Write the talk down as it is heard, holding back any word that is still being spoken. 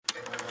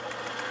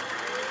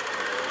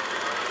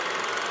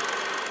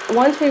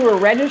once we were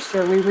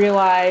registered, we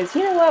realized,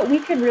 you know what, we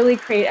could really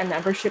create a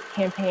membership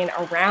campaign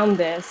around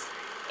this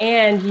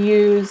and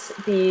use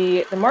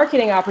the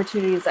marketing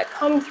opportunities that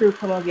come through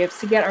ComoGives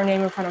to get our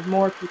name in front of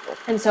more people.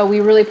 And so we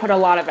really put a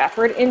lot of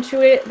effort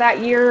into it that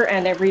year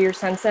and every year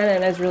since then,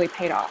 and it has really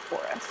paid off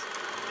for us.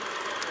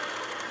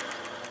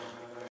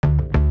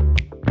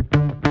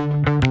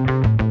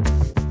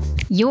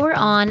 You're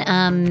on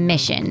a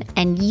mission,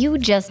 and you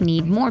just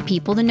need more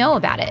people to know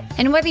about it.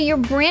 And whether you're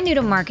brand new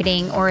to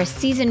marketing or a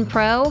seasoned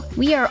pro,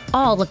 we are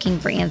all looking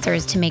for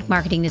answers to make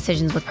marketing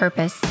decisions with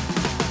purpose.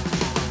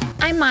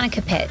 I'm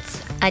Monica Pitts,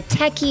 a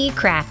techie,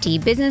 crafty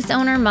business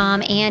owner,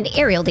 mom, and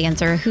aerial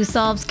dancer who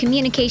solves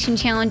communication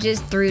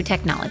challenges through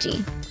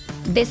technology.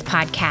 This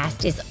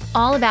podcast is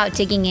all about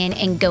digging in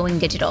and going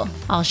digital.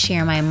 I'll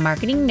share my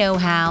marketing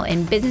know-how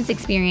and business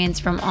experience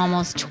from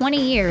almost 20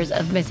 years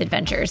of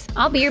misadventures.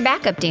 I'll be your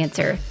backup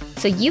dancer,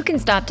 so you can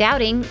stop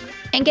doubting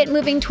and get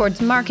moving towards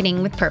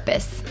marketing with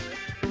purpose.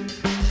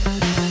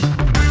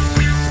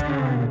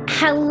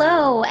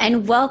 Hello,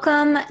 and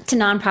welcome to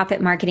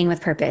Nonprofit Marketing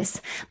with Purpose.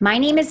 My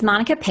name is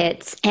Monica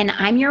Pitts, and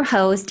I'm your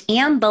host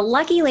and the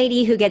lucky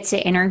lady who gets to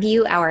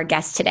interview our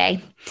guest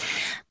today.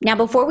 Now,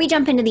 before we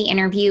jump into the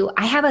interview,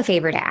 I have a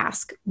favor to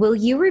ask. Will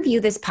you review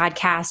this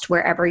podcast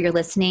wherever you're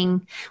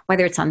listening,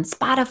 whether it's on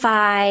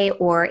Spotify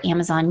or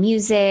Amazon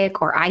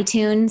Music or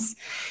iTunes?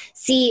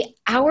 See,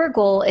 our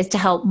goal is to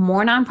help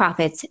more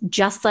nonprofits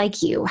just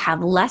like you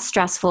have less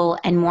stressful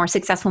and more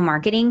successful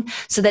marketing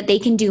so that they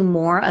can do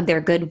more of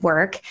their good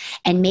work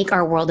and make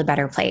our world a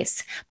better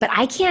place. But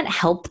I can't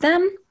help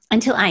them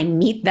until I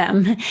meet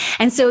them.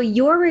 And so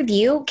your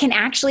review can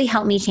actually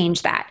help me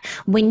change that.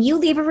 When you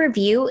leave a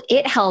review,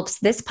 it helps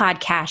this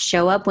podcast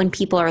show up when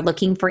people are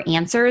looking for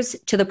answers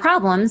to the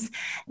problems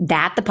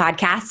that the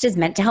podcast is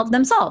meant to help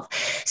them solve.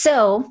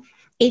 So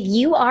if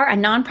you are a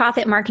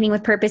Nonprofit Marketing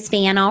with Purpose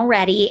fan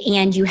already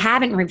and you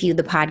haven't reviewed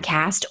the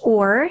podcast,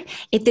 or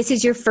if this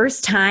is your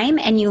first time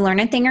and you learn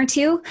a thing or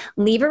two,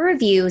 leave a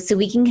review so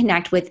we can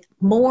connect with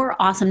more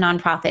awesome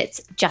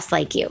nonprofits just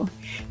like you.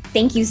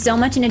 Thank you so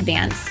much in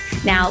advance.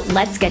 Now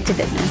let's get to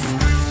business.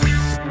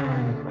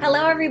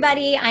 Hello,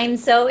 everybody. I'm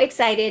so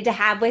excited to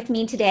have with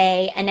me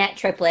today Annette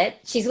Triplett.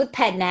 She's with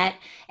PedNet,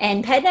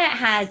 and PedNet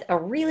has a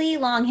really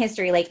long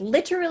history, like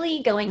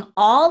literally going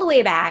all the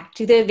way back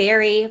to the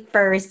very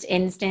first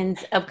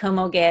instance of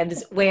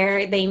ComoGives,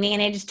 where they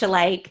managed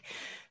to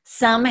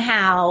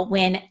somehow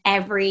win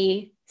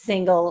every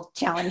single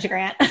challenge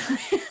grant.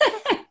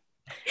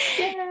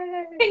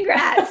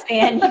 Congrats,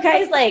 man. You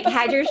guys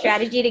had your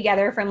strategy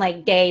together from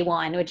day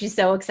one, which is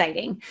so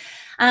exciting.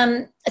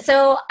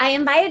 So I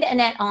invited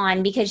Annette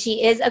on because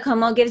she is a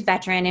ComoGives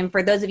veteran. And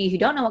for those of you who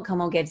don't know what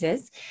ComoGives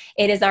is,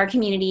 it is our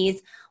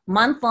community's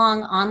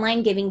month-long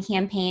online giving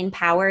campaign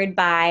powered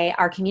by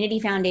our community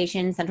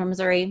foundation, Central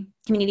Missouri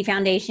Community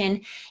Foundation,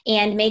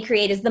 and May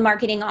Create is the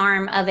marketing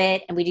arm of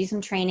it. And we do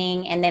some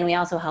training, and then we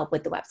also help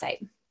with the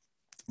website.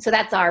 So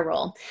that's our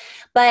role.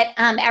 But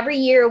every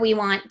year we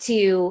want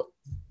to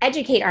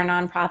educate our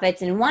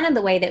nonprofits. And one of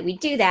the way that we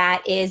do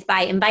that is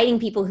by inviting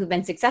people who've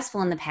been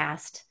successful in the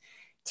past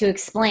to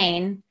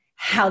explain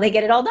how they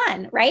get it all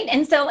done, right?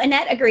 And so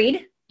Annette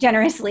agreed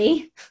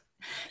generously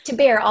to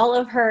bear all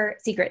of her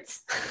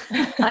secrets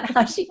on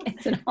how she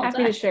gets it all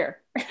done. Happy to share.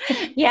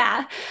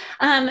 Yeah.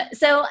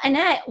 So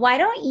Annette, why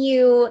don't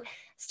you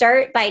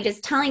start by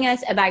just telling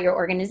us about your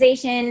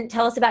organization?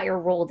 Tell us about your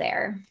role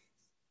there.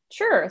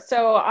 Sure.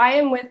 So I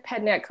am with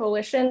PedNet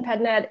Coalition.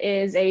 PedNet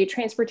is a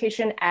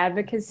transportation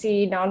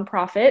advocacy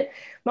nonprofit,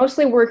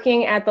 mostly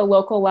working at the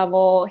local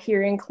level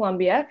here in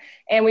Columbia.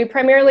 And we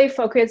primarily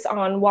focus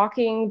on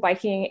walking,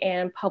 biking,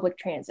 and public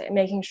transit,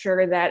 making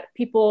sure that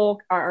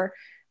people are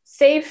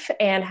safe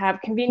and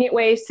have convenient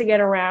ways to get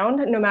around,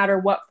 no matter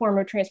what form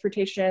of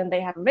transportation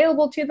they have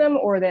available to them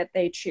or that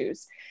they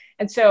choose.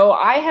 And so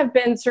I have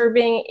been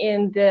serving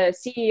in the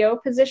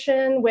CEO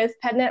position with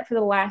PedNet for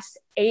the last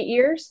 8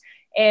 years.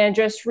 And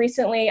just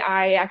recently,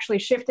 I actually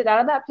shifted out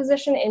of that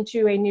position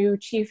into a new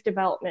Chief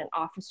Development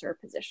Officer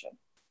position.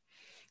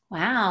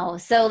 Wow.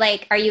 So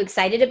are you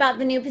excited about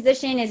the new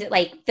position? Is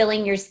it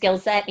filling your skill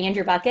set and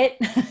your bucket?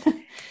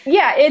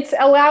 Yeah, it's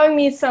allowing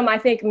me some, I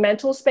think,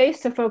 mental space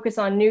to focus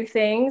on new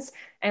things.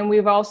 And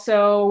we've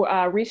also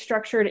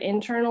restructured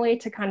internally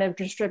to kind of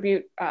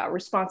distribute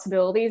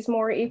responsibilities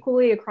more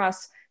equally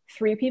across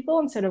 3 people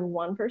instead of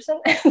 1 person.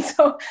 And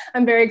so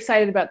I'm very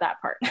excited about that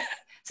part.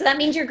 So that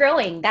means you're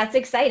growing. That's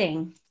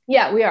exciting.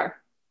 Yeah, we are.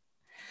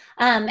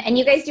 And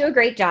you guys do a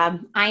great job.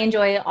 I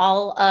enjoy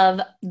all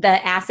of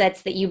the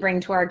assets that you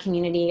bring to our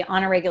community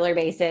on a regular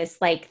basis.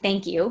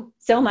 Thank you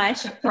so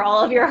much for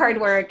all of your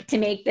hard work to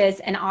make this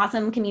an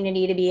awesome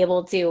community to be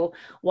able to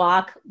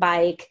walk,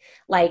 bike,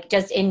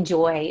 just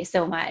enjoy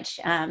so much.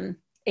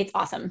 It's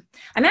awesome.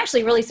 I'm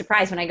actually really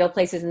surprised when I go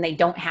places and they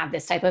don't have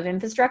this type of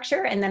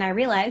infrastructure. And then I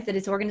realize that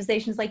it's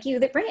organizations like you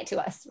that bring it to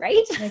us,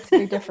 right? Makes a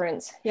big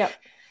difference. Yep.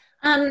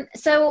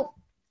 So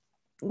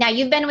now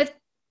you've been with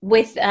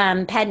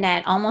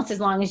PedNet almost as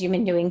long as you've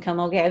been doing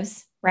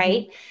ComoGives.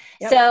 right?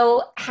 Yep.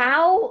 So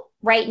how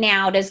right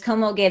now does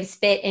Como Gives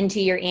fit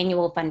into your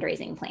annual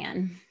fundraising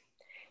plan?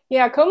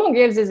 Yeah, Como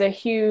Gives is a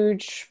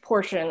huge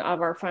portion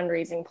of our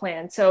fundraising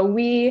plan. So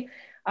we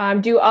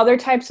do other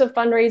types of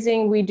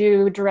fundraising. We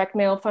do direct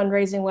mail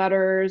fundraising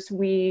letters.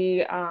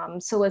 We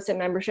solicit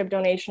membership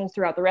donations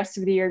throughout the rest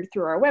of the year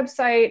through our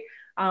website.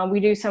 We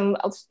do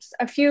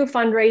a few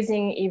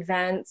fundraising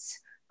events.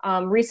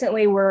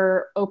 Recently,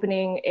 we're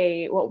opening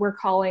what we're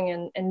calling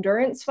an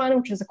endurance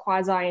fund, which is a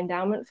quasi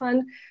endowment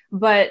fund.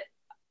 But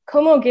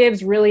Como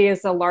Gives really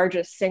is the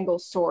largest single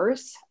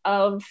source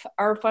of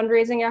our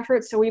fundraising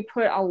efforts. So we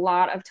put a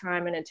lot of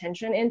time and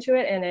attention into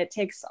it, and it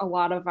takes a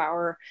lot of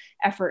our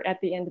effort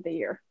at the end of the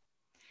year.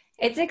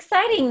 It's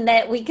exciting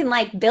that we can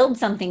like build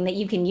something that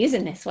you can use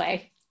in this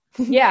way.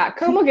 Yeah,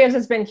 Como Gives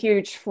has been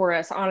huge for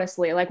us,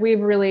 honestly. Like, we've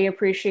really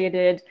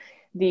appreciated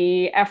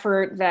the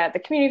effort that the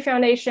Community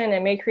Foundation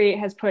and Make Create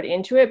has put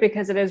into it,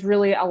 because it has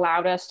really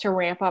allowed us to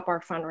ramp up our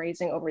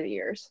fundraising over the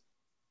years.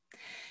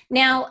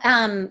 Now,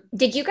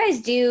 did you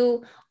guys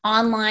do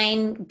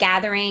online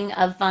gathering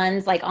of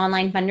funds, like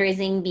online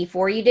fundraising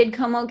before you did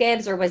Como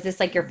Gives, or was this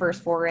like your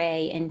first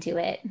foray into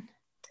it?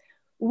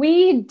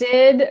 We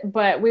did,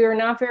 but we were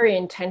not very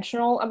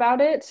intentional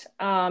about it.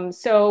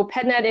 So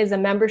PedNet is a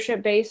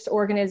membership-based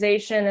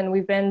organization, and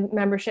we've been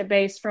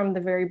membership-based from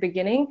the very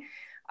beginning.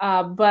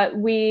 But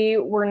we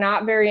were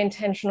not very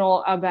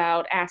intentional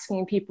about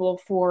asking people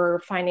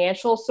for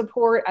financial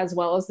support as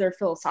well as their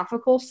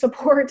philosophical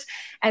support.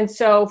 And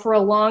so for a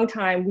long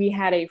time, we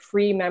had a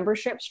free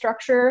membership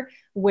structure,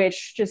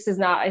 which just is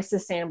not a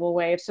sustainable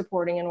way of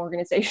supporting an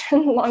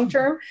organization long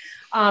term.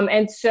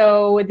 And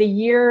so the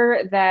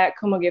year that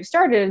Como Give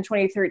started in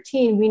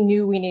 2013, we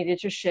knew we needed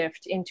to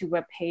shift into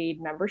a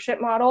paid membership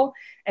model.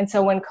 And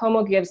so when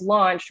Como Gives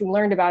launched, we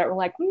learned about it. We're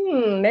like,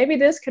 maybe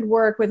this could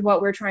work with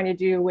what we're trying to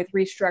do with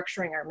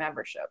restructuring our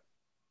membership.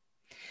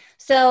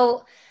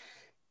 So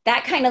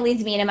that kind of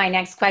leads me into my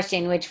next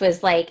question, which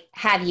was like,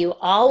 have you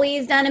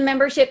always done a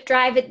membership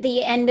drive at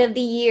the end of the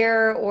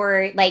year,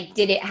 or like,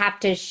 did it have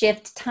to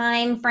shift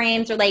time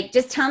frames, or like,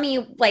 just tell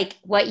me like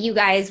what you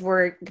guys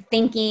were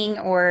thinking,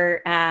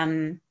 or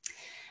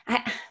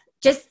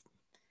just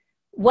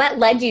what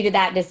led you to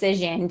that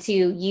decision to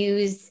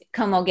use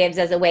Como Gives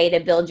as a way to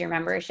build your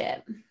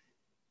membership?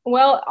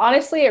 Well,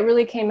 honestly, it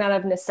really came out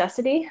of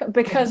necessity,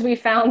 because we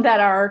found that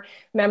our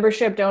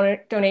membership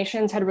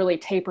donations had really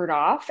tapered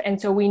off.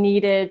 And so we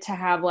needed to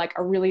have like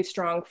a really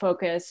strong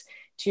focus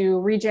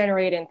to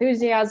regenerate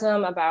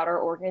enthusiasm about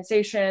our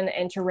organization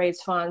and to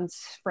raise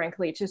funds,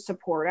 frankly, to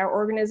support our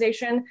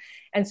organization.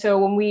 And so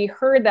when we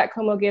heard that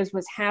Como Gives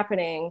was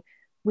happening,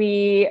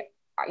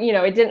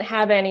 it didn't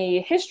have any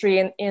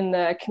history in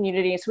the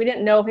community. So we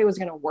didn't know if it was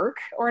going to work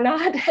or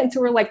not. And so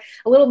we're like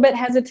a little bit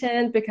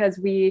hesitant, because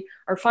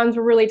our funds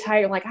were really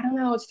tight. We're like, I don't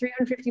know, it's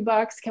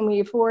 $350. Can we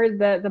afford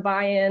the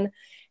buy-in?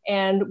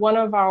 And one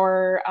of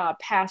our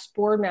past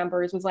board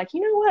members was like,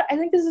 you know what? I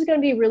think this is going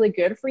to be really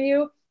good for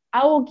you.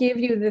 I will give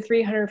you the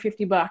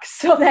 $350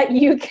 so that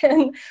you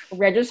can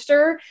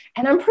register.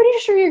 And I'm pretty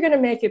sure you're going to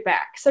make it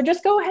back. So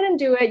just go ahead and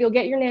do it. You'll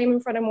get your name in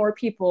front of more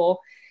people.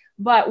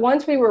 But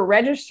once we were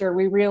registered,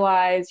 we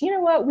realized, you know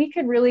what, we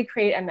could really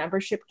create a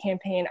membership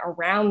campaign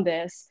around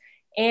this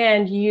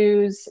and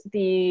use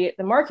the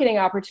marketing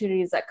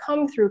opportunities that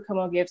come through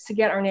Como Gives to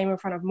get our name in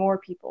front of more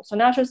people. So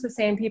not just the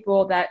same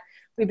people that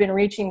we've been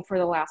reaching for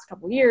the last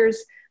couple of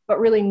years, but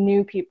really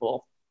new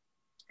people.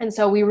 And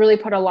so we really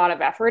put a lot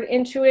of effort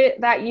into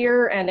it that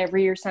year and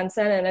every year since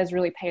then, and has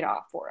really paid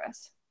off for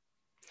us.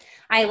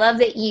 I love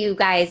that you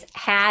guys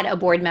had a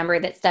board member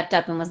that stepped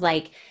up and was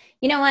like,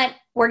 you know what,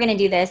 we're going to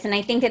do this. And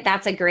I think that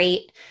that's a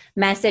great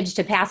message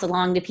to pass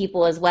along to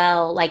people as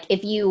well. Like,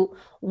 if you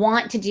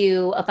want to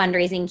do a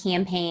fundraising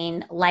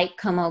campaign like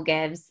Como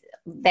Gives,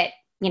 that,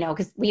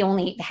 because we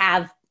only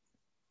have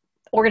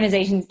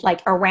organizations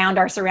like around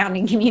our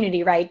surrounding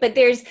community, right? But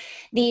there's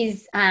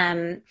these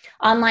online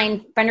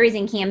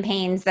fundraising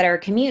campaigns that are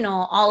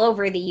communal all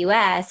over the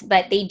US,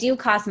 but they do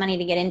cost money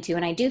to get into.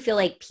 And I do feel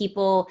like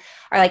people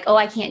are like, oh,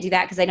 I can't do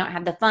that because I don't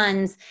have the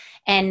funds.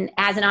 And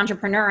as an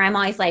entrepreneur, I'm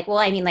always like, well,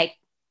 I mean, like,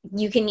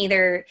 you can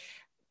either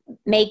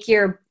make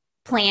your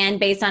plan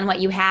based on what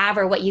you have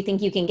or what you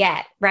think you can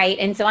get, right?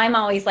 And so I'm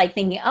always like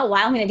thinking, oh,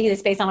 well, I'm going to do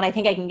this based on what I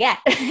think I can get.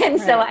 And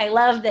right. So I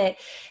love that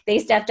they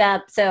stepped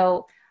up.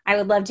 So I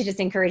would love to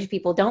just encourage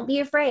people, don't be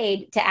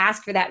afraid to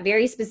ask for that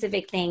very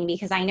specific thing,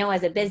 because I know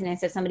as a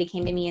business, if somebody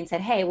came to me and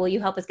said, hey, will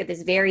you help us get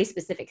this very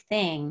specific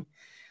thing?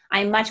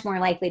 I'm much more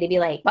likely to be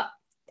like, well,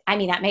 I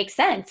mean, that makes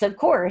sense. Of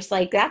course,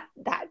 like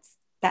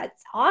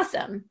that's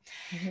awesome.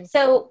 Mm-hmm.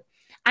 So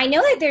I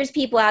know that there's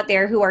people out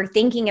there who are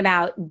thinking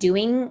about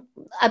doing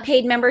a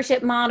paid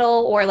membership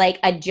model or like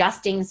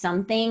adjusting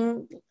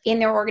something in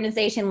their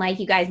organization, like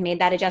you guys made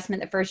that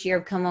adjustment the first year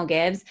of Como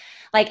Gives.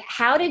 Like,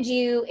 how did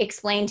you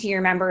explain to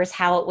your members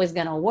how it was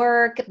going to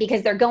work?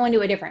 Because they're going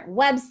to a different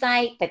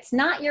website that's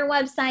not your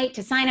website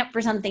to sign up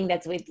for something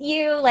that's with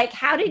you. Like,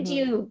 how did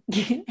you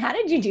do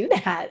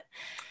that?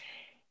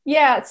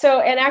 Yeah.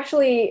 So, and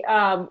actually,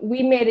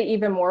 we made it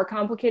even more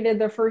complicated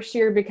the first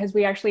year because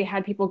we actually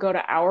had people go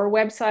to our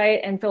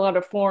website and fill out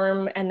a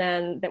form. And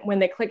then when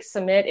they click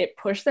submit, it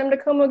pushed them to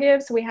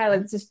ComoGive. So we had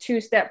like this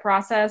two-step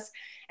process.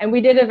 And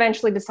we did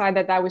eventually decide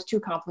that that was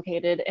too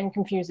complicated and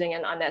confusing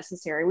and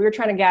unnecessary. We were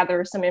trying to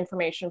gather some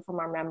information from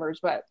our members,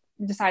 but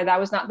decided that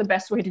was not the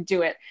best way to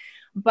do it.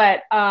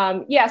 But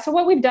yeah, so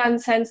what we've done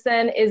since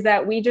then is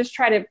that we just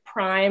try to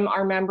prime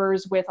our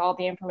members with all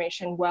the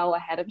information well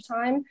ahead of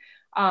time.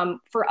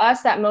 For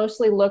us, that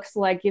mostly looks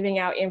like giving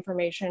out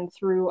information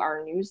through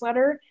our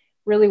newsletter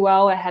really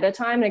well ahead of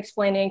time and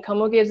explaining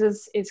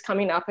ComoGives is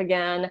coming up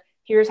again.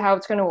 Here's how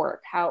it's going to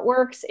work. How it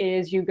works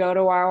is you go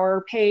to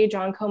our page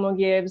on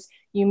ComoGives,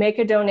 you make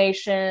a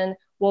donation,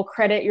 we'll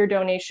credit your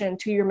donation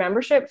to your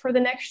membership for the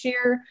next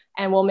year,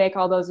 and we'll make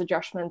all those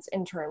adjustments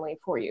internally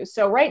for you.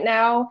 So right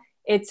now,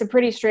 it's a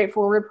pretty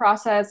straightforward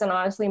process. And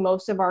honestly,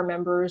 most of our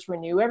members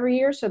renew every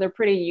year, so they're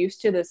pretty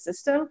used to the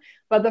system.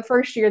 But the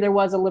first year, there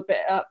was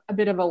a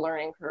bit of a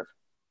learning curve.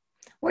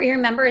 Were your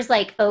members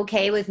like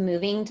okay with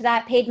moving to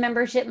that paid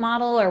membership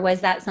model, or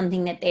was that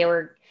something that they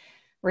were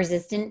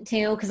resistant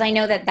to? Because I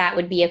know that that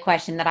would be a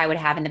question that I would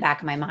have in the back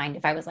of my mind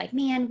if I was like,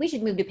 man, we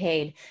should move to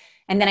paid.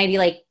 And then I'd be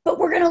like, but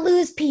we're going to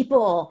lose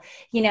people,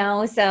 you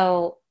know?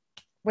 So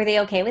were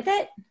they okay with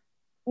it?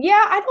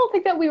 Yeah, I don't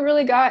think that we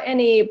really got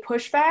any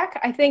pushback.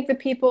 I think the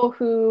people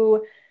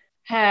who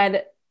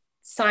had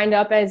signed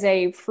up as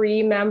a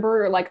free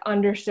member like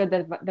understood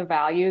the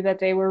value that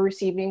they were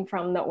receiving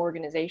from the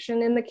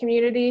organization in the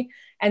community.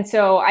 And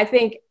so I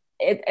think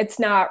it's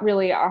not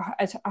really a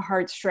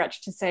hard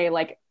stretch to say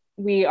like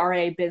we are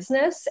a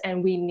business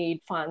and we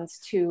need funds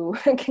to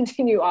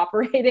continue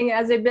operating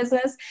as a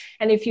business.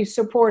 And if you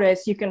support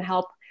us, you can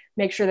help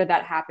make sure that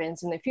that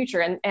happens in the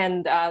future.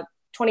 And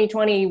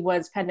 2020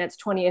 was PedNet's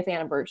 20th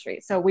anniversary.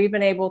 So we've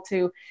been able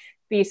to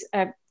be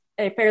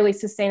a fairly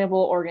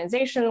sustainable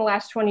organization in the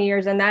last 20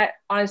 years. And that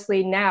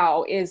honestly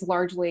now is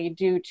largely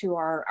due to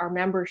our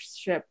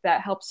membership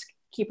that helps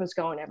keep us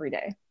going every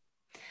day.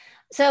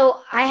 So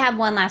I have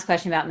one last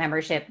question about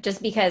membership,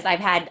 just because I've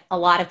had a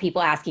lot of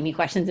people asking me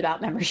questions about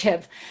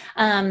membership.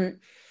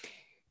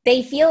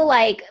 They feel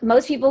like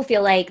most people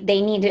feel like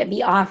they need to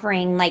be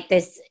offering like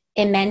this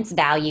immense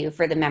value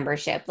for the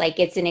membership. Like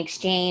it's an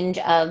exchange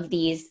of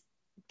these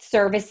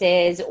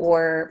services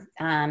or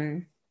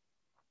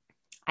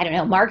I don't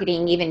know,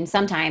 marketing even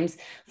sometimes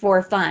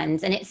for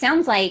funds. And it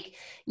sounds like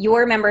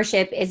your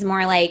membership is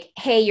more like,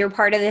 hey, you're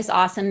part of this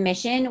awesome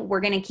mission. We're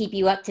going to keep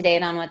you up to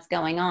date on what's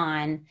going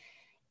on.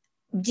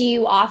 Do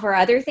you offer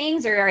other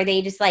things, or are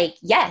they just like,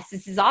 yes,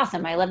 this is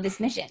awesome, I love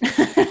this mission?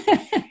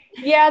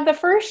 Yeah, the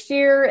first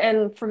year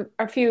and for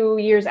a few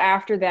years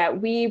after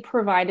that, we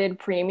provided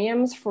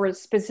premiums for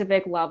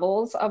specific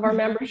levels of our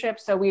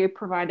membership. So we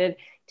provided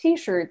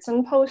t-shirts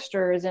and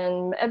posters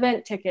and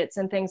event tickets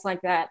and things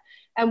like that.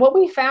 And what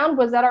we found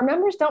was that our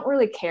members don't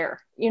really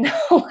care,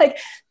 like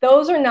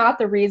those are not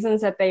the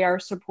reasons that they are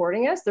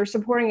supporting us. They're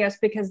supporting us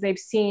because they've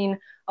seen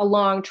a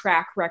long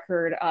track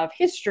record of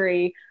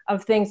history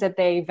of things that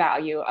they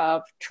value,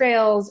 of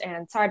trails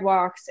and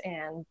sidewalks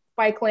and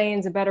bike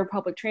lanes, a better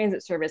public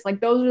transit service. Like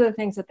those are the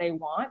things that they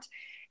want.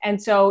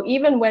 And so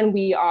even when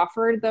we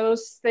offered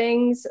those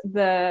things,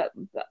 the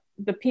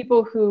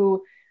people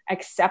who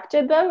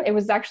accepted them, it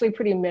was actually a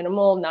pretty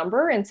minimal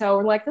number. And so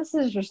we're like, this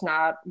is just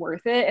not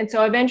worth it. And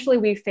so eventually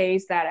we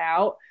phased that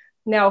out.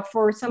 Now,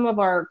 for some of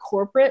our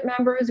corporate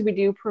members, we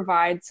do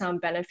provide some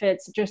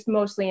benefits, just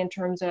mostly in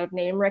terms of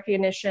name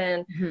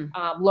recognition,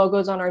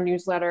 logos on our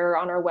newsletter,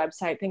 on our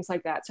website, things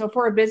like that. So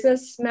for a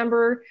business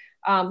member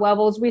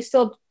levels, we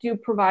still do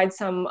provide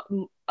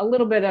a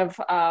little bit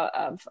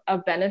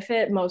of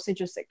benefit, mostly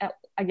just,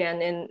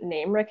 again, in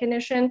name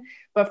recognition.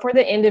 But for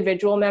the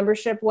individual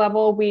membership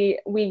level,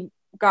 we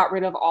got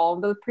rid of all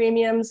of the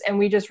premiums, and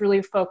we just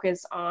really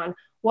focus on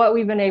what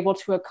we've been able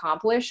to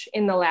accomplish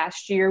in the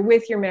last year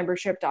with your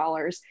membership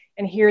dollars.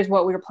 And here's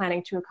what we're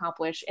planning to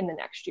accomplish in the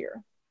next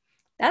year.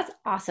 That's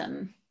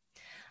awesome.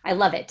 I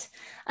love it.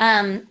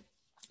 And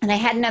I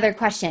had another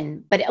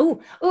question, but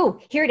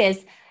here it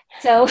is.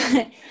 So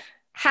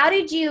how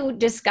did you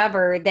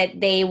discover that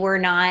they were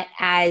not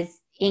as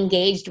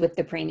engaged with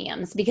the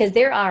premiums? Because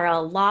there are a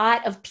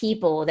lot of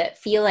people that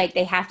feel like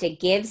they have to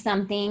give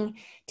something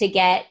to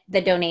get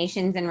the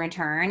donations in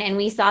return. And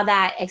we saw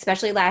that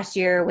especially last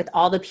year with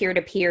all the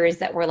peer-to-peers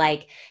that were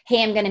like,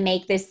 hey, I'm going to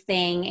make this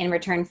thing in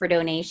return for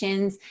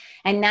donations.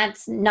 And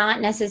that's not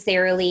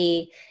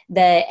necessarily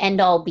the end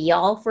all be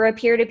all for a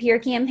peer-to-peer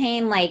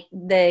campaign. Like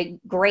the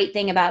great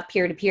thing about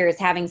peer-to-peer is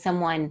having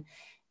someone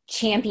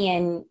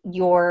champion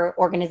your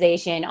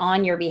organization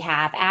on your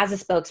behalf as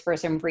a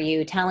spokesperson for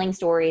you, telling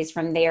stories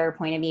from their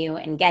point of view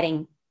and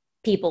getting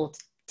people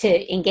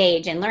to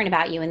engage and learn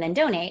about you and then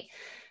donate.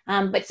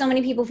 But so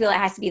many people feel it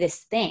has to be this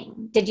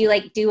thing. Did you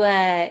like do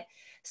a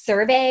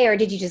survey, or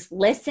did you just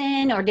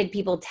listen, or did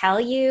people tell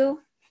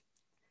you?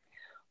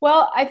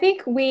 Well, I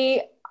think from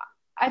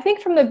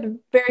the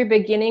very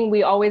beginning,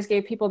 we always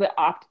gave people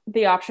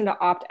the option to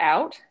opt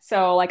out.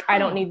 So like, I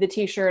don't need the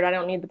t-shirt, I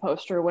don't need the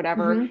poster,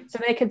 whatever. So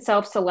they could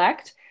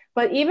self-select.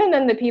 But even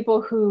then, the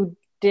people who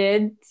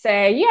did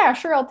say, yeah,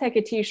 sure, I'll take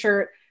a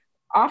t-shirt,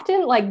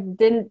 often like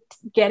didn't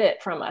get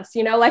it from us,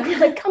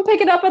 like come pick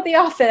it up at the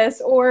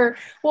office, or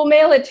we'll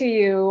mail it to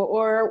you,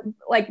 or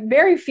like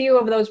very few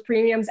of those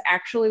premiums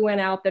actually went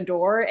out the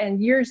door.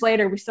 And years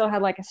later, we still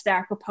had like a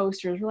stack of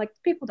posters. We're like,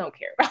 people don't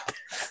care about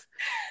this.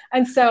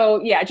 And so,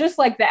 yeah, just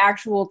like the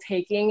actual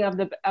taking of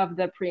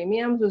the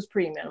premiums was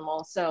pretty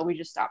minimal. So we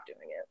just stopped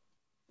doing it.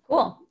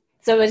 Cool.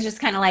 So it was just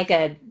kind of like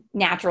a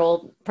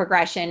natural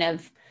progression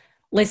of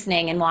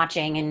listening and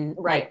watching and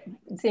right.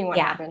 Seeing what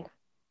happened.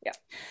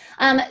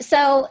 Yeah.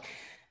 So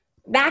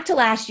back to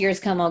last year's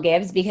Como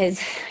Gives, because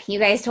you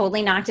guys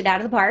totally knocked it out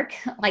of the park.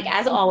 Like,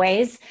 as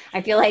always,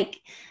 I feel like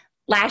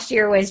last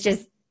year was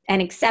just an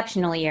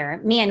exceptional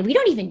year. Man, we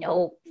don't even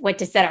know what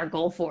to set our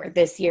goal for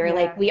this year. Yeah.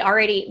 Like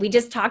we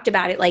just talked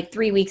about it like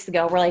 3 weeks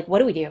ago. We're like, what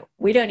do we do?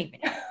 We don't even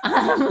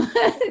know.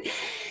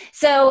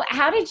 So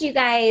how did you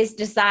guys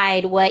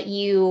decide what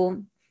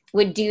you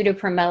would do to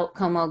promote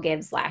Como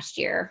Gives last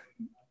year?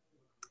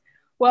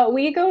 Well,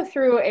 we go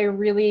through a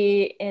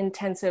really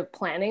intensive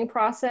planning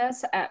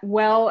process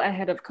well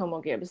ahead of Como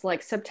Gives,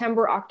 like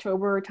September,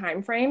 October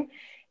timeframe.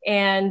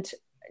 And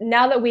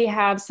now that we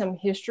have some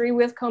history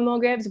with Como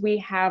Gives, we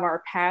have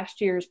our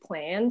past year's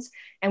plans,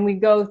 and we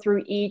go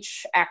through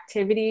each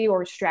activity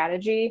or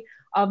strategy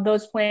of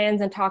those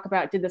plans and talk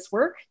about, did this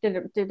work?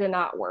 Did it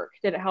not work?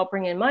 Did it help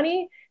bring in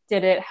money?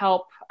 Did it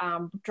help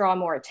draw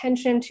more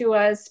attention to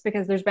us?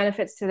 Because there's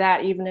benefits to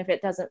that, even if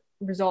it doesn't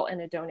result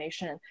in a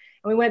donation. And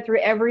we went through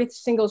every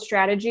single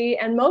strategy,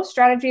 and most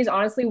strategies,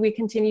 honestly, we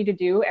continue to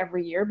do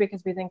every year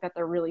because we think that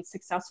they're really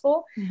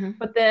successful. Mm-hmm.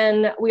 But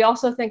then we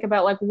also think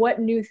about like, what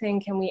new thing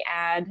can we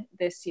add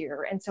this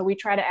year? And so we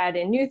try to add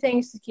in new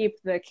things to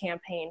keep the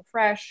campaign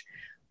fresh.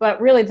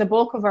 But really the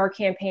bulk of our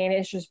campaign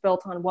is just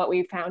built on what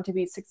we found to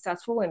be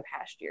successful in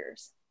past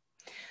years.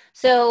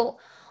 So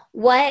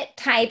what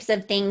types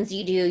of things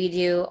you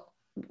do?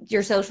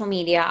 Your social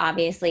media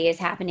obviously is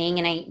happening.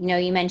 And I know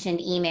you mentioned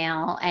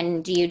email,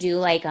 and do you do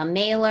like a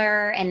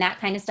mailer and that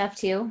kind of stuff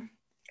too?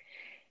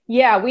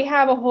 Yeah, we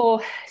have a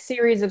whole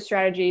series of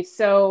strategies.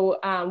 So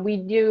we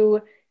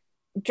do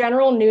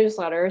general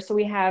newsletters. So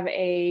we have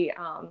a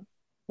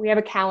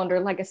calendar,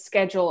 like a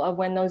schedule of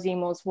when those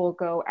emails will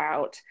go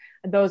out.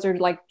 Those are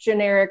like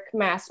generic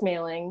mass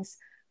mailings.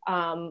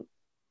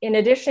 In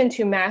addition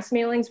to mass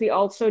mailings, we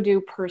also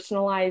do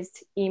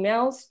personalized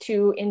emails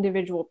to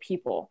individual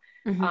people.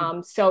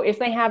 Mm-hmm. So if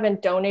they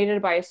haven't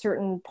donated by a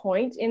certain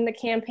point in the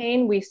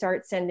campaign, we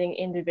start sending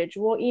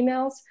individual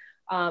emails.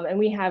 And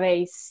we have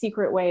a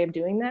secret way of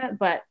doing that.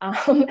 But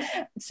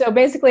so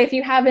basically, if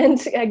you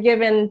haven't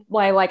given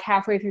like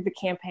halfway through the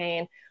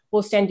campaign,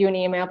 we'll send you an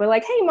email, but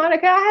like, hey,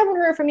 Monica, I haven't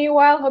heard from you in a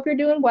while. Hope you're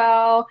doing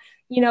well.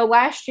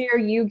 Last year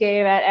you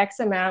gave at X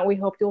amount. We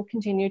hope you'll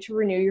continue to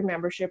renew your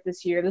membership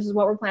this year. This is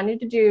what we're planning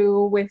to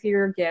do with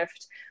your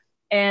gift.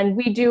 And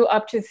we do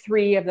up to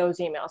 3 of those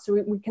emails.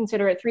 So we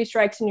consider it 3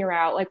 strikes and you're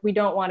out. Like, we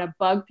don't want to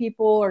bug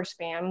people or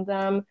spam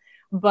them,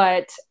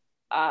 but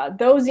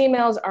those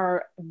emails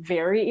are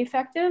very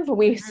effective.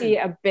 We see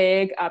a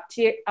big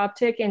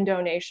uptick in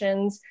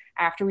donations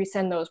after we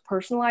send those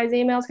personalized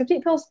emails,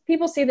 because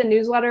people see the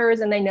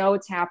newsletters and they know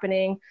it's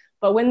happening.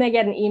 But when they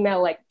get an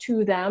email like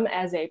to them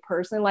as a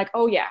person, like,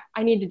 oh yeah,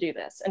 I need to do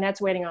this, and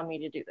that's waiting on me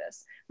to do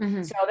this.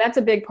 Mm-hmm. So that's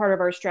a big part of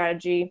our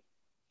strategy.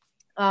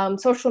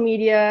 Social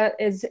media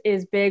is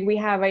big. We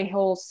have a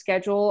whole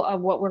schedule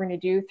of what we're going to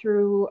do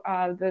through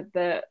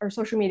our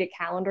social media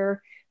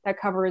calendar that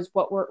covers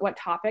what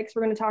topics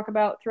we're going to talk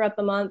about throughout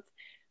the month.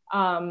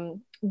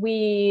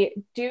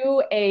 We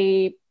do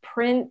a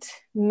print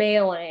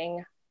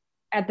mailing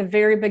at the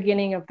very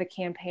beginning of the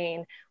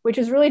campaign, which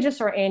is really just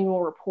our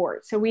annual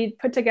report. So we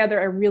put together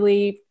a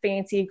really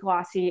fancy,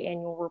 glossy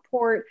annual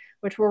report,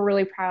 which we're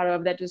really proud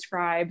of, that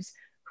describes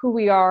who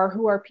we are,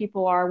 who our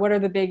people are, what are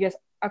the biggest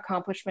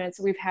accomplishments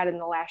we've had in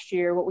the last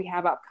year, what we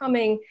have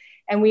upcoming.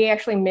 And we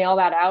actually mail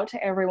that out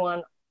to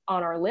everyone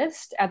on our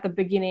list at the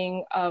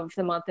beginning of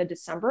the month of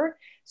December.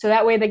 So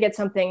that way they get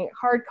something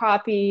hard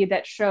copy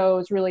that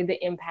shows really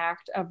the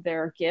impact of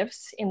their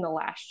gifts in the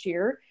last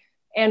year.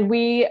 And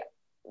we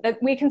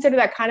consider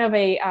that kind of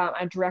a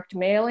direct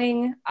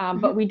mailing,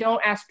 but we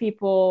don't ask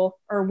people,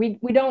 or we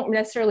don't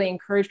necessarily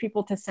encourage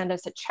people to send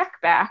us a check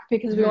back,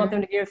 because we want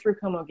them to give through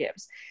Como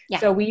Gives. Yeah.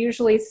 So we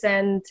usually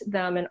send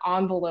them an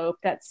envelope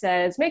that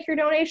says, make your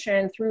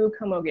donation through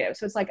Como Gives.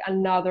 So it's like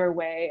another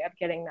way of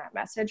getting that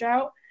message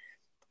out.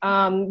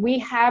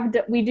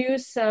 We do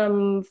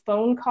some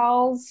phone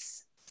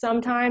calls.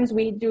 Sometimes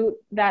we do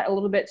that a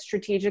little bit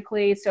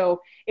strategically.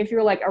 So if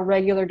you're like a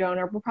regular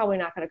donor, we're probably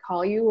not going to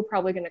call you. We're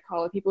probably going to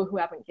call the people who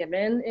haven't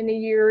given in a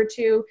year or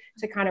two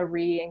to kind of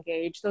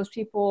re-engage those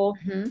people.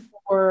 Mm-hmm.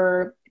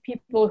 Or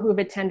people who have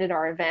attended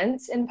our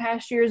events in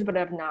past years but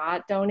have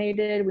not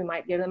donated, we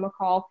might give them a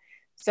call.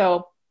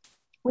 So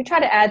we try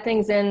to add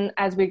things in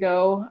as we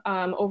go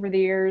over the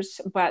years,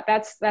 but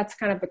that's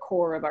kind of the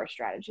core of our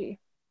strategy.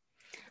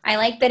 I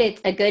like that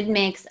it's a good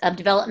mix of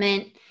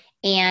development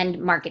and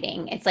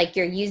marketing. It's like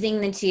you're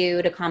using the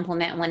two to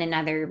complement one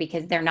another,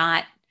 because they're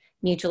not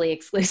mutually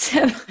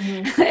exclusive.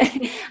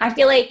 Mm-hmm. I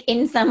feel like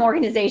in some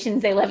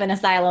organizations they live in a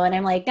silo, and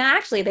I'm like, no,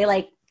 actually they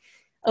like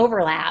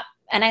overlap.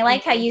 And I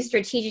like how you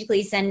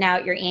strategically send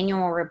out your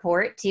annual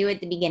report too at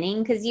the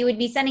beginning, because you would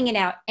be sending it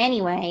out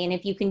anyway. And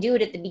if you can do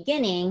it at the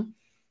beginning,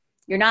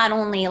 you're not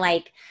only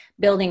like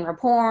building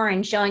rapport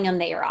and showing them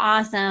that you're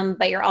awesome,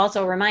 but you're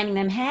also reminding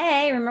them,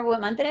 hey, remember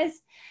what month it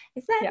is?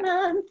 It's that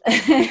month.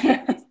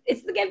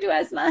 It's the Give to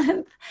Us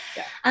month.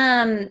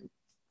 Yeah.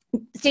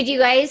 Did you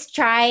guys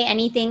try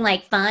anything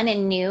like fun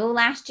and new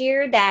last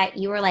year that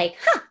you were like,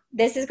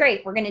 this is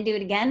great, we're going to do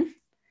it again?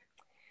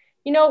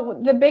 You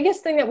know, the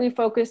biggest thing that we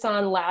focused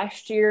on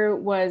last year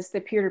was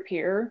the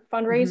peer-to-peer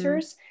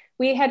fundraisers.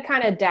 We had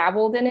kind of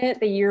dabbled in it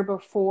the year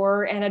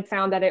before and had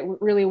found that it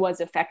really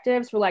was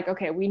effective. So we're like,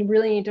 okay, we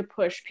really need to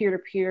push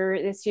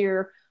peer-to-peer this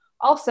year.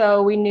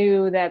 Also, we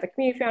knew that the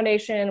Community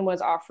Foundation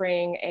was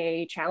offering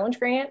a challenge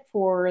grant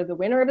for the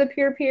winner of the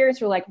peer-to-peer.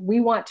 So we're like, we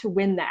want to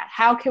win that.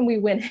 How can we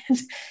win it?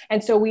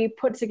 And so we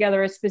put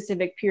together a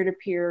specific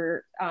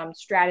peer-to-peer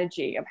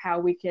strategy of how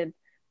we could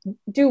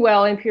do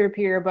well in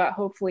peer-to-peer, but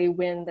hopefully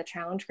win the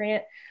challenge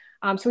grant.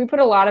 So we put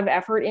a lot of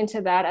effort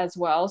into that as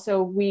well.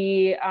 So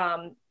we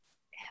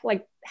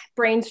like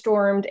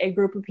brainstormed a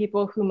group of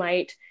people who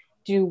might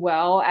do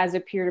well as a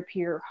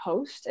peer-to-peer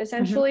host,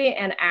 essentially,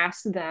 and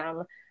asked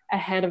them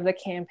ahead of the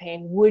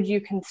campaign, would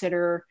you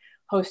consider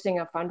hosting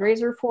a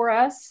fundraiser for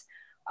us?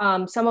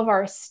 Some of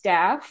our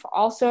staff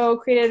also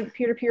created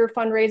peer-to-peer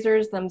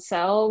fundraisers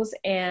themselves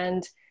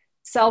and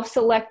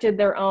self-selected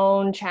their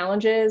own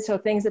challenges, so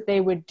things that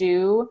they would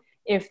do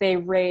if they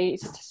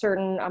raised a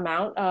certain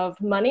amount of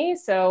money.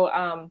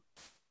 So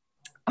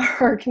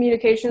our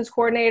communications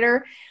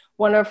coordinator,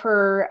 one of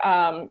her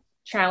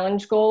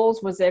challenge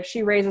goals was if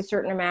she raised a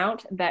certain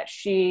amount that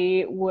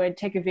she would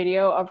take a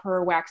video of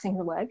her waxing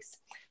her legs.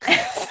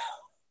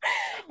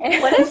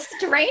 What a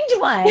strange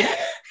one.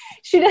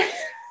 She did.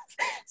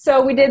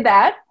 So we did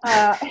that.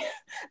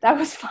 That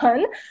was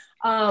fun.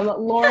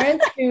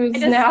 Lawrence, who's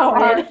now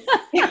our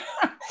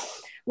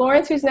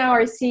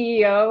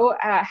CEO,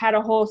 had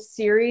a whole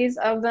series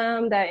of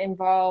them that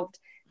involved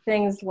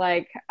things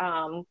like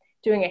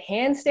doing a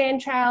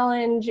handstand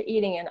challenge,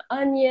 eating an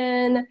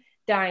onion,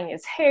 dyeing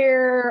his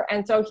hair.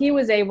 And so he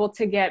was able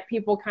to get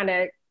people kind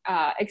of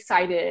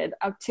excited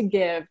to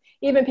give.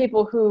 Even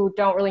people who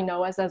don't really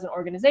know us as an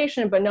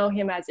organization, but know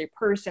him as a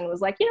person,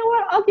 was like, you know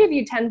what, I'll give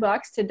you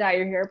 $10 to dye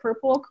your hair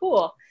purple.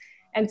 Cool.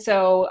 And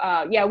so,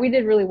 we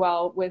did really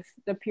well with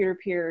the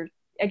peer-to-peer,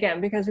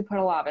 again, because we put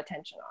a lot of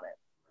attention on it.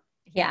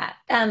 Yeah.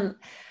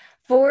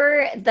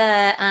 For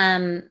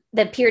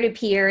the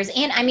peer-to-peers,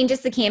 and I mean,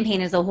 just the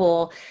campaign as a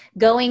whole,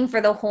 going for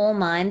the whole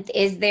month,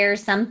 is there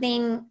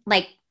something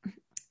like,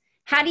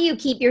 how do you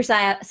keep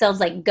yourselves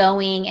like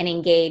going and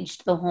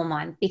engaged the whole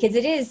month? Because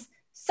it is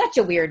such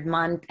a weird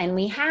month and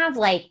we have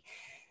like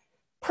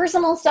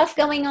personal stuff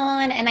going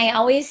on. And I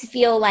always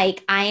feel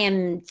like I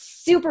am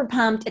super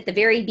pumped at the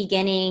very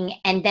beginning,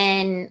 and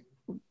then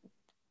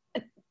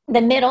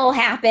the middle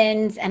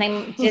happens and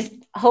I'm just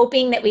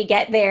hoping that we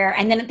get there.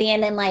 And then at the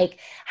end, I'm like,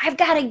 I've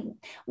got to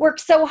work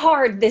so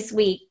hard this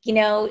week. You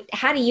know,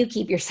 how do you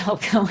keep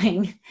yourself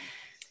going?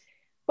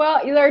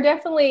 Well, there are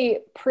definitely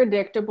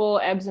predictable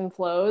ebbs and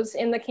flows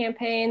in the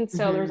campaign.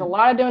 So there's a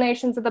lot of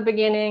donations at the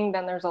beginning,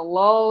 then there's a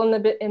lull in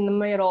the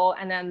middle,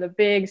 and then the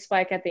big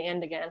spike at the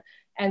end again.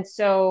 And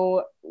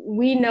so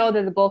we know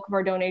that the bulk of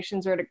our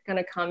donations are going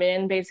to come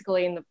in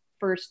basically in the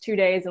first 2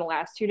 days and the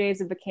last 2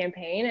 days of the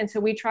campaign. And so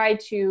we try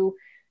to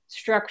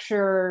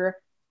structure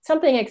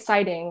something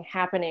exciting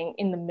happening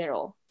in the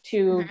middle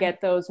to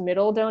get those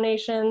middle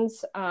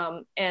donations.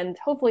 And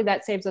hopefully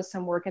that saves us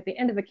some work at the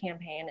end of the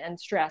campaign and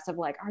stress of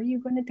like, are you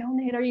going to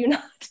donate? Are you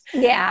not?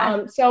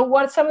 Yeah.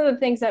 So some of the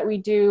things that we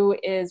do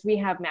is we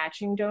have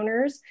matching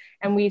donors,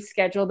 and we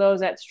schedule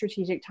those at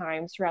strategic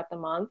times throughout the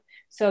month,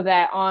 so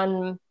that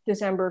on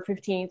December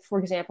 15th, for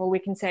example, we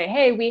can say,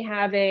 hey, we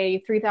have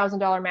a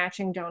 $3,000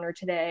 matching donor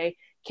today.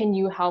 Can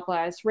you help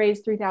us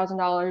raise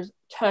 $3,000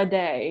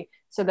 today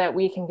so that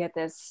we can get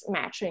this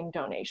matching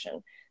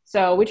donation?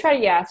 So we try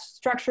to,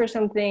 structure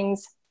some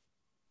things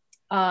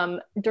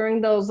during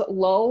those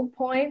low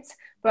points,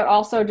 but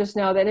also just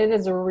know that it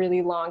is a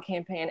really long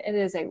campaign. It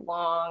is a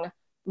long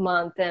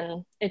month,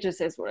 and it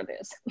just is what it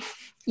is.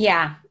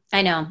 Yeah,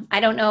 I know. I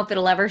don't know if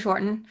it'll ever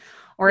shorten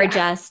or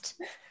adjust.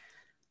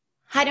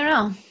 I don't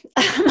know.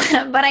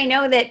 But I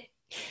know that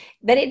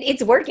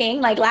it's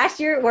working. Like last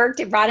year it worked.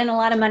 It brought in a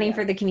lot of money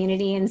for the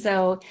community. And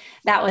so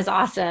that was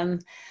awesome.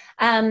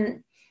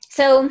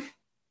 So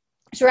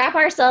to wrap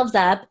ourselves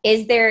up,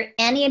 is there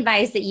any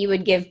advice that you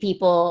would give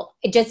people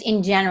just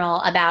in general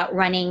about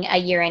running a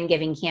year-end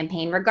giving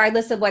campaign,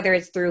 regardless of whether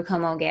it's through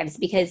Como Gives?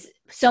 Because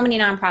so many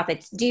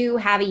nonprofits do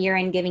have a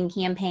year-end giving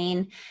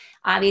campaign.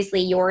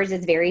 Obviously, yours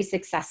is very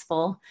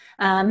successful.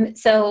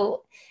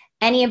 So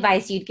any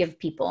advice you'd give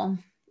people?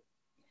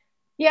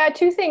 Yeah,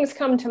 two things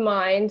come to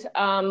mind.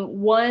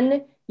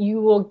 One, you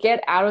will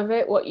get out of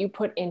it what you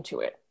put into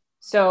it.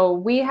 So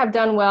we have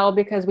done well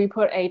because we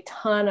put a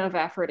ton of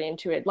effort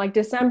into it. Like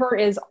December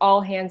is all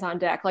hands on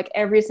deck. Like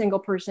every single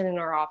person in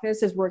our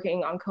office is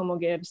working on Como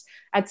Gives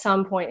at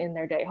some point in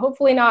their day.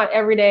 Hopefully not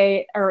every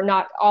day or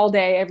not all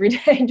day, every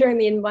day during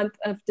the month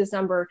of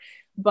December,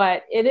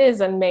 but it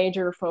is a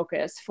major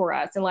focus for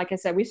us. And like I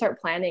said, we start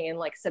planning in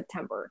like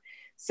September.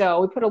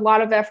 So we put a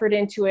lot of effort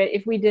into it.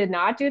 If we did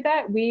not do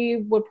that,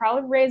 we would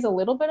probably raise a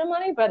little bit of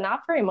money, but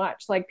not very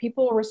much. Like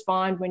people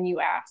respond when you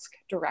ask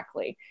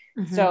directly.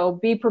 Mm-hmm. So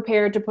be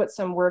prepared to put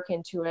some work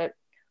into it.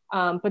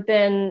 But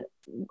then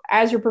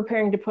as you're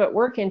preparing to put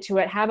work into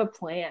it, have a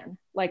plan.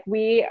 Like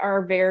we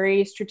are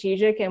very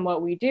strategic in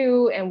what we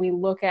do, and we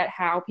look at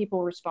how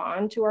people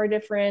respond to our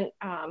different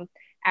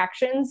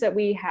actions that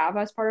we have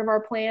as part of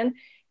our plan.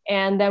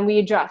 And then we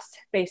adjust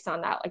based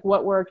on that, like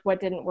what worked, what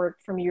didn't work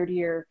from year to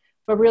year.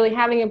 But really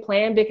having a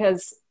plan,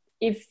 because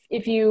if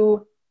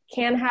you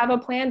can have a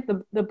plan,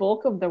 the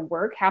bulk of the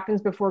work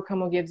happens before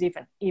Como Gives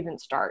even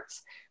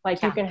starts.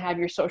 Like you can have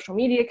your social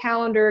media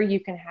calendar, you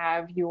can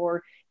have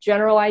your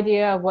general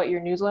idea of what your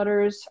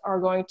newsletters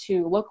are going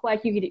to look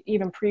like. You could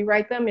even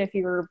pre-write them if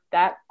you're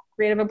that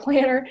great of a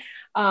planner.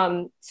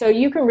 So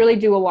you can really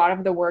do a lot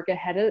of the work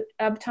ahead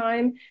of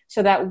time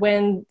so that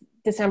when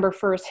December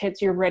 1st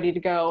hits, you're ready to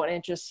go and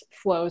it just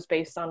flows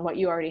based on what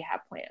you already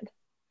have planned.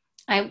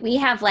 We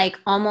have like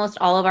almost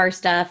all of our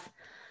stuff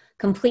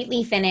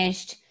completely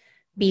finished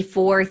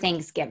before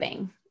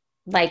Thanksgiving,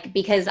 like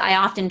because I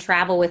often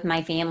travel with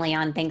my family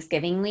on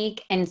Thanksgiving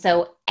week. And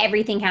so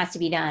everything has to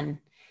be done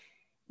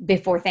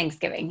before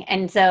Thanksgiving.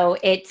 And so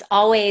it's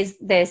always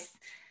this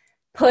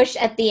push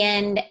at the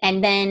end.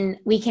 And then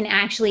we can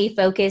actually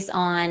focus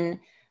on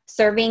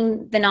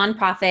serving the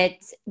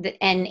nonprofits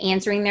and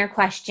answering their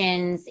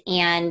questions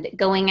and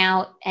going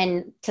out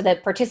and to the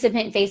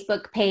participant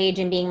Facebook page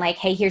and being like,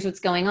 hey, here's what's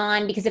going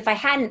on. Because if I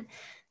hadn't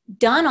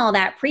done all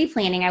that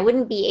pre-planning, I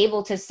wouldn't be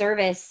able to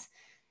service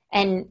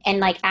and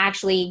like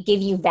actually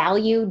give you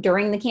value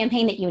during the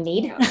campaign that you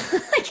need.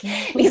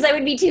 Because I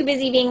would be too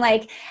busy being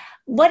like,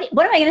 what am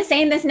I going to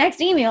say in this next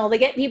email to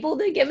get people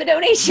to give a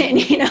donation,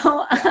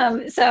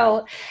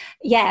 So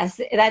yes,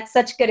 that's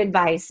such good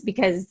advice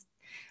because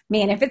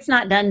man, if it's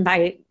not done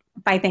by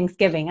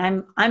Thanksgiving,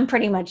 I'm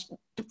pretty much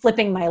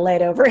flipping my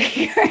lid over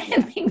here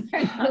and things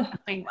are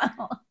not going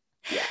well.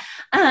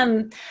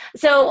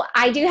 So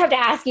I do have to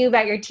ask you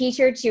about your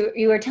t-shirt.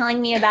 You were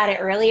telling me about it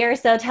earlier.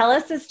 So tell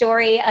us the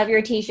story of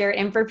your t-shirt,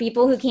 and for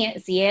people who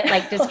can't see it,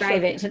 like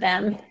describe it to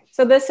them.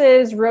 So this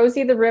is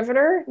Rosie the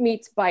Riveter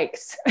meets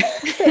bikes.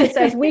 It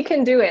says, we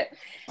can do it.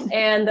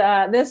 And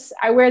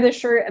I wear this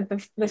shirt at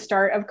the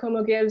start of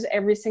Como Gives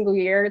every single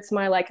year. It's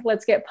my like,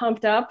 let's get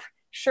pumped up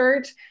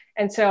shirt.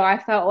 And so I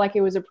felt like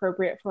it was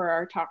appropriate for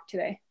our talk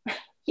today.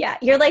 Yeah,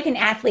 you're like an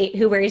athlete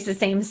who wears the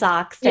same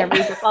socks to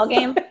every football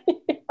game.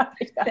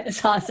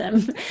 That's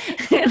awesome.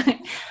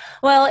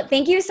 Well,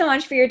 thank you so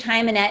much for your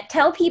time, Annette.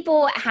 Tell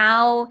people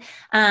how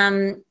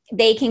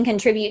they can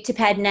contribute to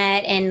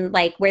PedNet and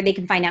like where they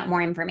can find out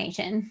more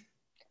information.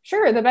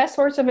 Sure. The best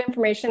source of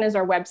information is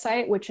our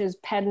website, which is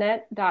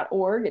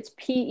pednet.org. It's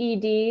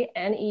pednet.org.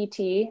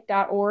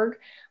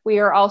 We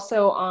are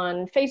also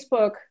on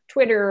Facebook,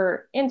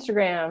 Twitter,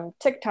 Instagram,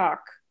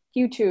 TikTok,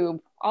 YouTube,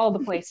 all the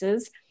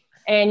places.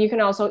 And you can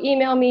also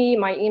email me.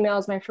 My email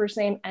is my first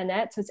name,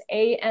 Annette. So it's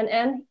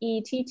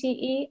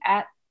ANNETTE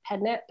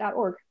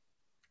 @pednet.org.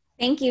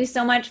 Thank you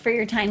so much for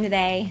your time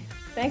today.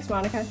 Thanks,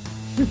 Monica.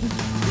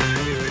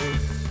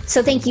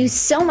 So thank you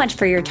so much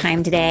for your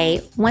time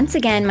today. Once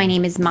again, my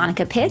name is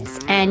Monica Pitts,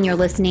 and you're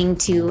listening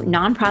to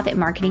Nonprofit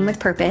Marketing with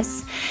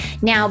Purpose.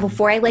 Now,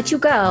 before I let you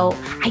go,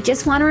 I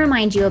just want to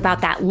remind you about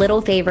that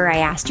little favor I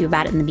asked you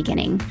about in the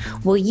beginning.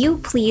 Will you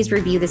please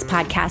review this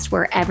podcast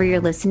wherever you're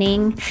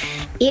listening?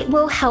 It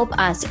will help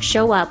us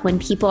show up when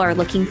people are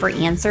looking for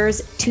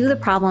answers to the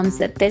problems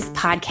that this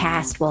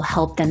podcast will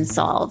help them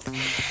solve.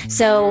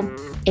 So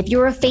if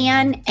you're a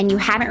fan and you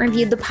haven't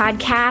reviewed the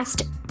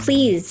podcast,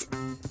 please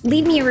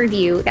leave me a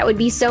review. That would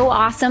be so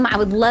awesome. I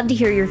would love to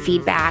hear your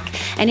feedback.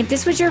 And if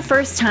this was your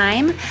first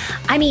time,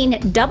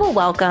 double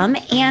welcome.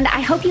 And I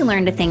hope you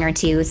learned a thing or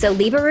two. So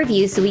leave a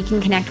review so we can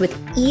connect with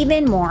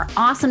even more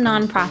awesome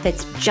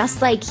nonprofits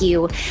just like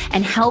you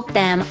and help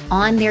them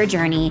on their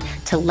journey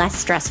to less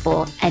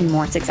stressful and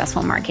more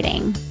successful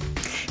marketing.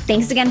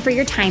 Thanks again for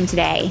your time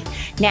today.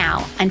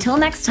 Now, until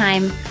next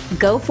time,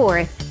 go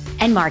forth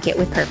and market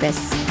with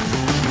purpose.